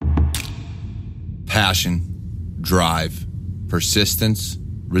Passion, drive, persistence,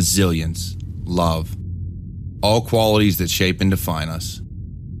 resilience, love. All qualities that shape and define us.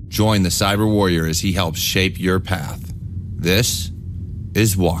 Join the Cyber Warrior as he helps shape your path. This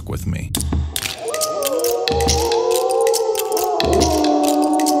is Walk With Me.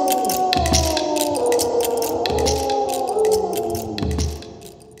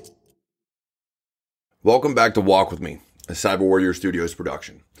 Welcome back to Walk With Me, a Cyber Warrior Studios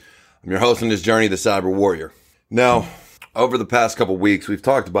production. I'm your host on this journey, the Cyber Warrior. Now, over the past couple weeks, we've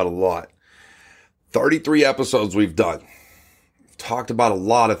talked about a lot. 33 episodes we've done. We've talked about a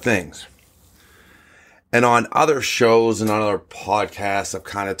lot of things. And on other shows and on other podcasts, I've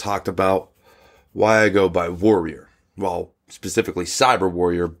kind of talked about why I go by Warrior. Well, specifically Cyber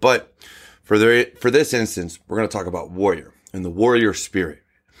Warrior. But for this instance, we're going to talk about Warrior and the Warrior spirit.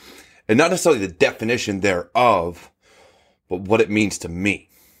 And not necessarily the definition thereof, but what it means to me.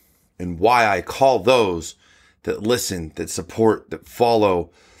 And why I call those that listen, that support, that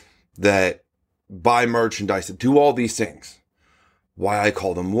follow, that buy merchandise, that do all these things. Why I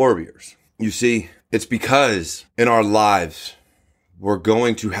call them warriors. You see, it's because in our lives, we're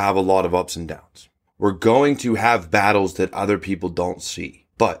going to have a lot of ups and downs. We're going to have battles that other people don't see.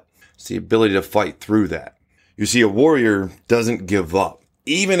 But it's the ability to fight through that. You see, a warrior doesn't give up.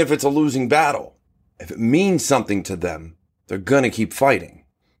 Even if it's a losing battle. If it means something to them, they're going to keep fighting.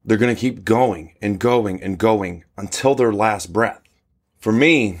 They're going to keep going and going and going until their last breath. For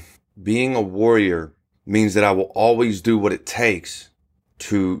me, being a warrior means that I will always do what it takes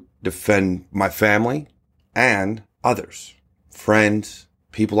to defend my family and others. Friends,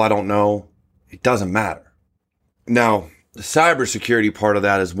 people I don't know. It doesn't matter. Now, the cybersecurity part of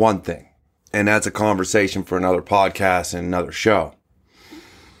that is one thing. And that's a conversation for another podcast and another show.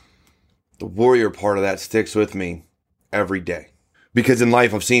 The warrior part of that sticks with me every day. Because in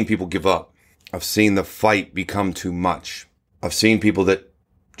life, I've seen people give up. I've seen the fight become too much. I've seen people that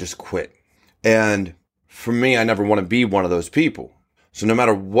just quit. And for me, I never want to be one of those people. So no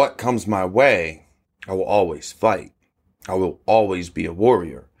matter what comes my way, I will always fight. I will always be a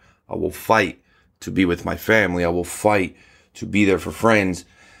warrior. I will fight to be with my family. I will fight to be there for friends.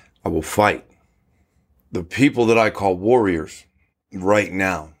 I will fight. The people that I call warriors right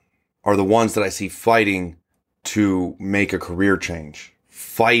now are the ones that I see fighting to make a career change,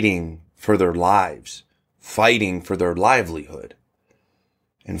 fighting for their lives, fighting for their livelihood,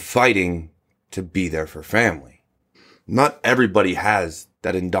 and fighting to be there for family. Not everybody has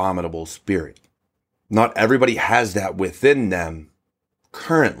that indomitable spirit. Not everybody has that within them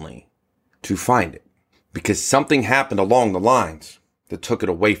currently to find it, because something happened along the lines that took it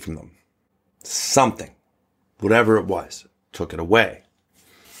away from them. Something, whatever it was, took it away.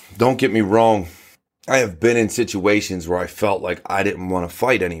 Don't get me wrong. I have been in situations where I felt like I didn't want to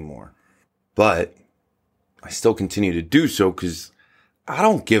fight anymore, but I still continue to do so because I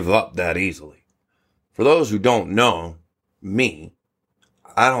don't give up that easily. For those who don't know me,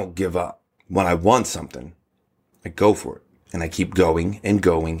 I don't give up. When I want something, I go for it and I keep going and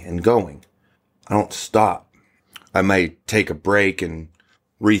going and going. I don't stop. I might take a break and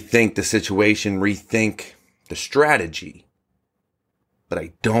rethink the situation, rethink the strategy, but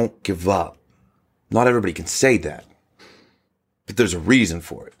I don't give up. Not everybody can say that, but there's a reason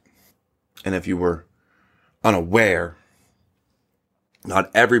for it. And if you were unaware, not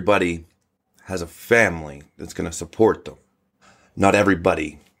everybody has a family that's going to support them. Not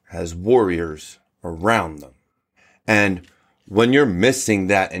everybody has warriors around them. And when you're missing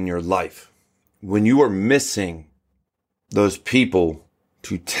that in your life, when you are missing those people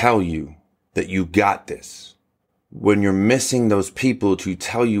to tell you that you got this, when you're missing those people to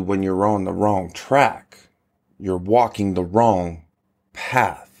tell you when you're on the wrong track, you're walking the wrong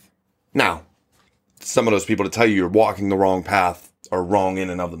path. Now, some of those people to tell you you're walking the wrong path are wrong in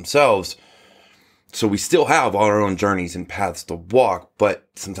and of themselves. So we still have our own journeys and paths to walk, but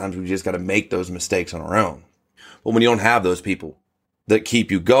sometimes we just got to make those mistakes on our own. But when you don't have those people that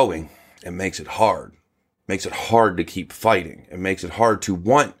keep you going, it makes it hard. It makes it hard to keep fighting. It makes it hard to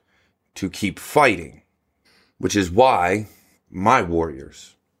want to keep fighting. Which is why my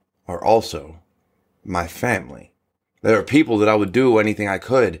warriors are also my family. There are people that I would do anything I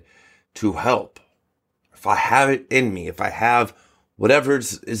could to help. If I have it in me, if I have whatever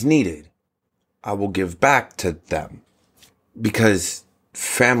is needed, I will give back to them. Because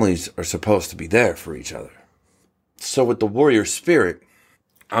families are supposed to be there for each other. So with the warrior spirit,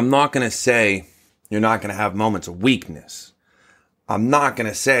 I'm not going to say you're not going to have moments of weakness. I'm not going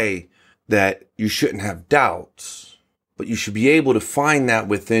to say that you shouldn't have doubts, but you should be able to find that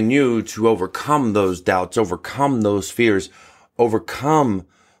within you to overcome those doubts, overcome those fears, overcome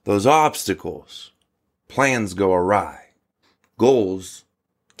those obstacles Plans go awry. Goals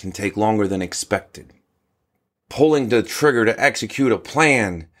can take longer than expected. Pulling the trigger to execute a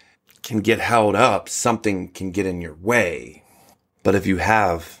plan can get held up. Something can get in your way. But if you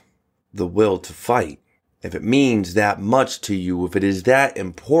have the will to fight, if it means that much to you, if it is that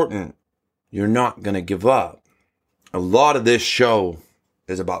important, you're not going to give up. A lot of this show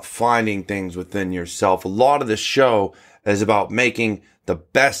is about finding things within yourself. A lot of this show is about making the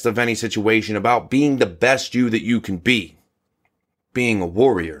best of any situation, about being the best you that you can be. Being a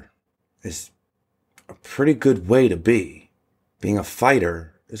warrior is a pretty good way to be. Being a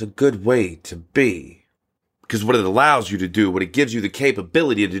fighter is a good way to be. Because what it allows you to do, what it gives you the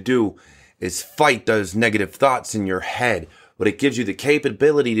capability to do, is fight those negative thoughts in your head. What it gives you the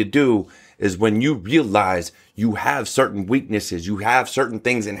capability to do is when you realize you have certain weaknesses, you have certain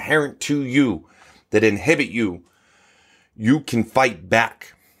things inherent to you that inhibit you, you can fight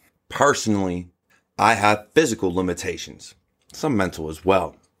back. Personally, I have physical limitations, some mental as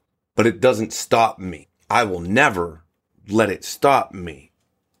well, but it doesn't stop me. I will never let it stop me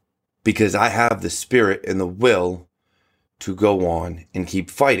because I have the spirit and the will to go on and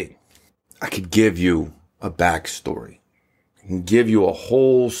keep fighting. I could give you a backstory. I can give you a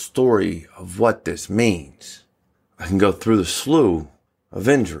whole story of what this means. I can go through the slew of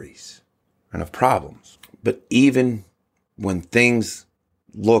injuries and of problems. But even when things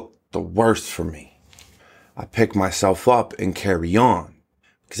look the worst for me, I pick myself up and carry on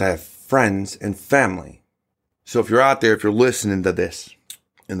because I have friends and family. So if you're out there, if you're listening to this,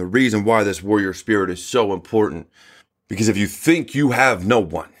 and the reason why this warrior spirit is so important, because if you think you have no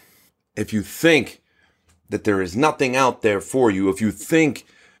one, if you think that there is nothing out there for you, if you think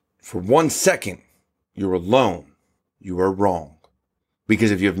for 1 second you're alone, you are wrong.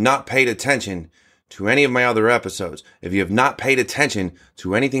 Because if you have not paid attention to any of my other episodes, if you have not paid attention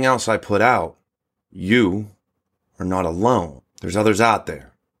to anything else I put out, you are not alone. There's others out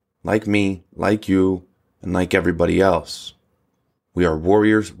there, like me, like you, and like everybody else. We are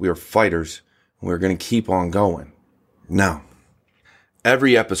warriors, we are fighters, and we're going to keep on going. Now,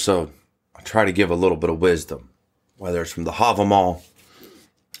 every episode, I try to give a little bit of wisdom, whether it's from the Havamal,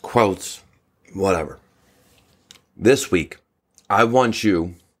 quotes, whatever. This week, I want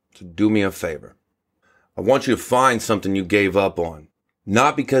you to do me a favor. I want you to find something you gave up on.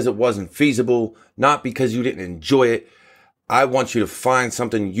 Not because it wasn't feasible, not because you didn't enjoy it. I want you to find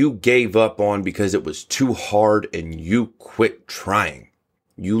something you gave up on because it was too hard and you quit trying.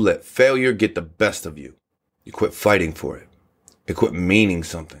 You let failure get the best of you. You quit fighting for it. It quit meaning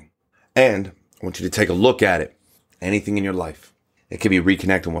something. And I want you to take a look at it. Anything in your life. It could be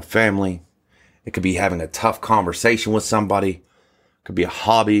reconnecting with family. It could be having a tough conversation with somebody. It could be a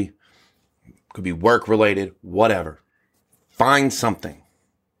hobby. It could be work related, whatever. Find something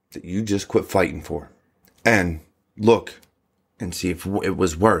that you just quit fighting for. And look and see if it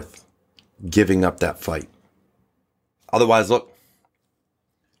was worth giving up that fight. Otherwise, look,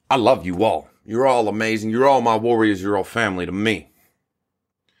 I love you all. You're all amazing. You're all my warriors. You're all family to me.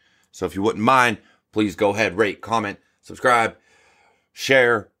 So if you wouldn't mind, please go ahead, rate, comment, subscribe,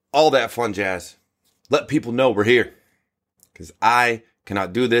 share, all that fun jazz. Let people know we're here because I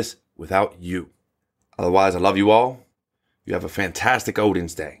cannot do this without you. Otherwise, I love you all. You have a fantastic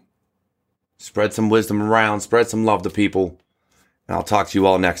Odin's Day. Spread some wisdom around, spread some love to people, and I'll talk to you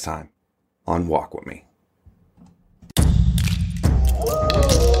all next time on Walk With Me.